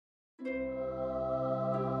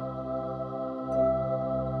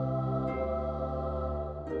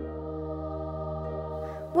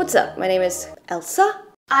What's up? My name is Elsa.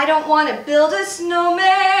 I don't want to build a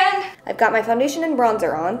snowman! I've got my foundation and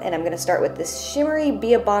bronzer on, and I'm going to start with this shimmery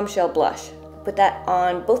Be a Bombshell blush. Put that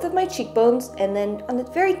on both of my cheekbones and then on the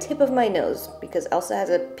very tip of my nose, because Elsa has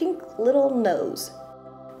a pink little nose.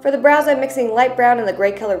 For the brows, I'm mixing light brown and the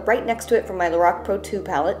gray color right next to it from my Macbook Pro 2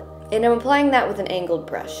 palette, and I'm applying that with an angled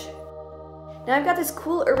brush. Now I've got this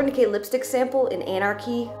cool Urban Decay lipstick sample in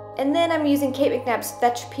Anarchy, and then I'm using Kate McNabb's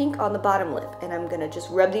Fetch Pink on the bottom lip, and I'm gonna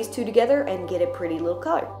just rub these two together and get a pretty little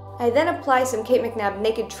color. I then apply some Kate McNabb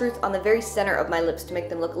Naked Truth on the very center of my lips to make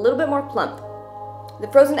them look a little bit more plump. The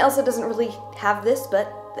Frozen Elsa doesn't really have this,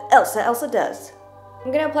 but the Elsa does.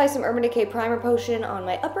 I'm gonna apply some Urban Decay Primer Potion on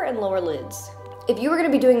my upper and lower lids. If you were gonna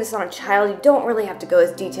be doing this on a child, you don't really have to go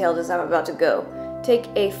as detailed as I'm about to go. Take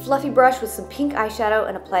a fluffy brush with some pink eyeshadow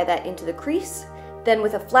and apply that into the crease. Then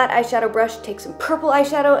with a flat eyeshadow brush, take some purple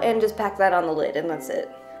eyeshadow and just pack that on the lid, and that's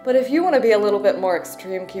it. But if you want to be a little bit more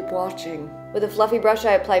extreme, keep watching. With a fluffy brush,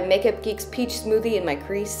 I apply Makeup Geek's Peach Smoothie in my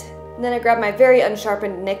crease. And then I grab my very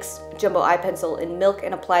unsharpened NYX Jumbo Eye Pencil in Milk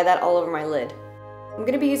and apply that all over my lid. I'm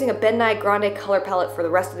going to be using a Ben Nye Grande color palette for the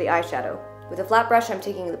rest of the eyeshadow. With a flat brush, I'm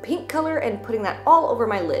taking the pink color and putting that all over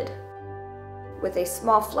my lid. With a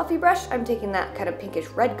small fluffy brush, I'm taking that kind of pinkish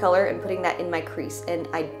red color and putting that in my crease, and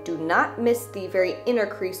I do not miss the very inner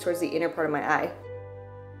crease towards the inner part of my eye.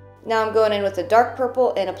 Now I'm going in with the dark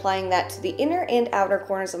purple and applying that to the inner and outer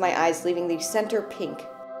corners of my eyes, leaving the center pink.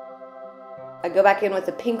 I go back in with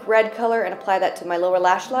the pink red color and apply that to my lower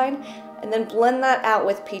lash line, and then blend that out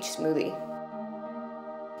with Peach Smoothie.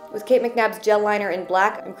 With Kate McNabb's gel liner in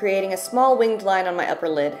black, I'm creating a small winged line on my upper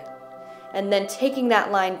lid, and then taking that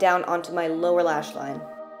line down onto my lower lash line.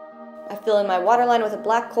 I fill in my waterline with a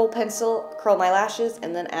black kohl pencil, curl my lashes,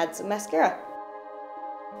 and then add some mascara.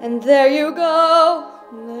 And there you go!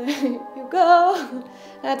 There you go!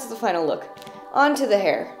 That's the final look. On to the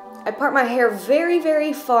hair. I part my hair very,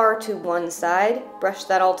 very far to one side, brush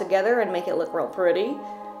that all together and make it look real pretty.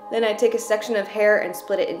 Then I take a section of hair and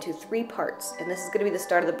split it into 3 parts, and this is going to be the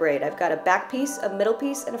start of the braid. I've got a back piece, a middle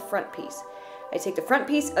piece, and a front piece. I take the front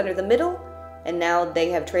piece under the middle, and now they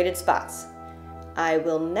have traded spots. I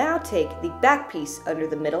will now take the back piece under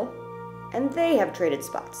the middle, and they have traded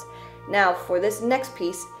spots. Now for this next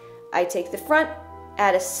piece, I take the front,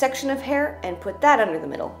 add a section of hair, and put that under the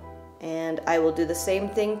middle. And I will do the same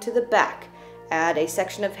thing to the back. Add a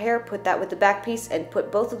section of hair, put that with the back piece, and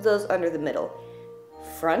put both of those under the middle.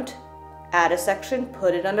 Front, add a section,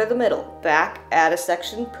 put it under the middle. Back, add a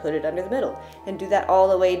section, put it under the middle. And do that all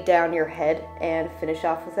the way down your head and finish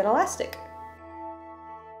off with an elastic.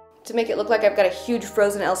 To make it look like I've got a huge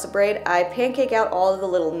Frozen Elsa braid, I pancake out all of the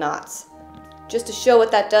little knots. Just to show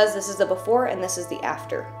what that does, this is the before and this is the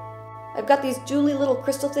after. I've got these Julie little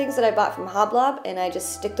crystal things that I bought from Hoblob, and I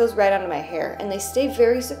just stick those right onto my hair, and they stay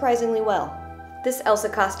very surprisingly well. This Elsa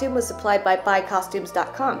costume was supplied by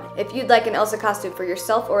buycostumes.com. If you'd like an Elsa costume for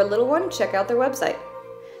yourself or a little one, check out their website.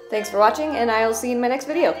 Thanks for watching, and I'll see you in my next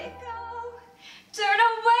video. Turn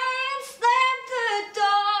away!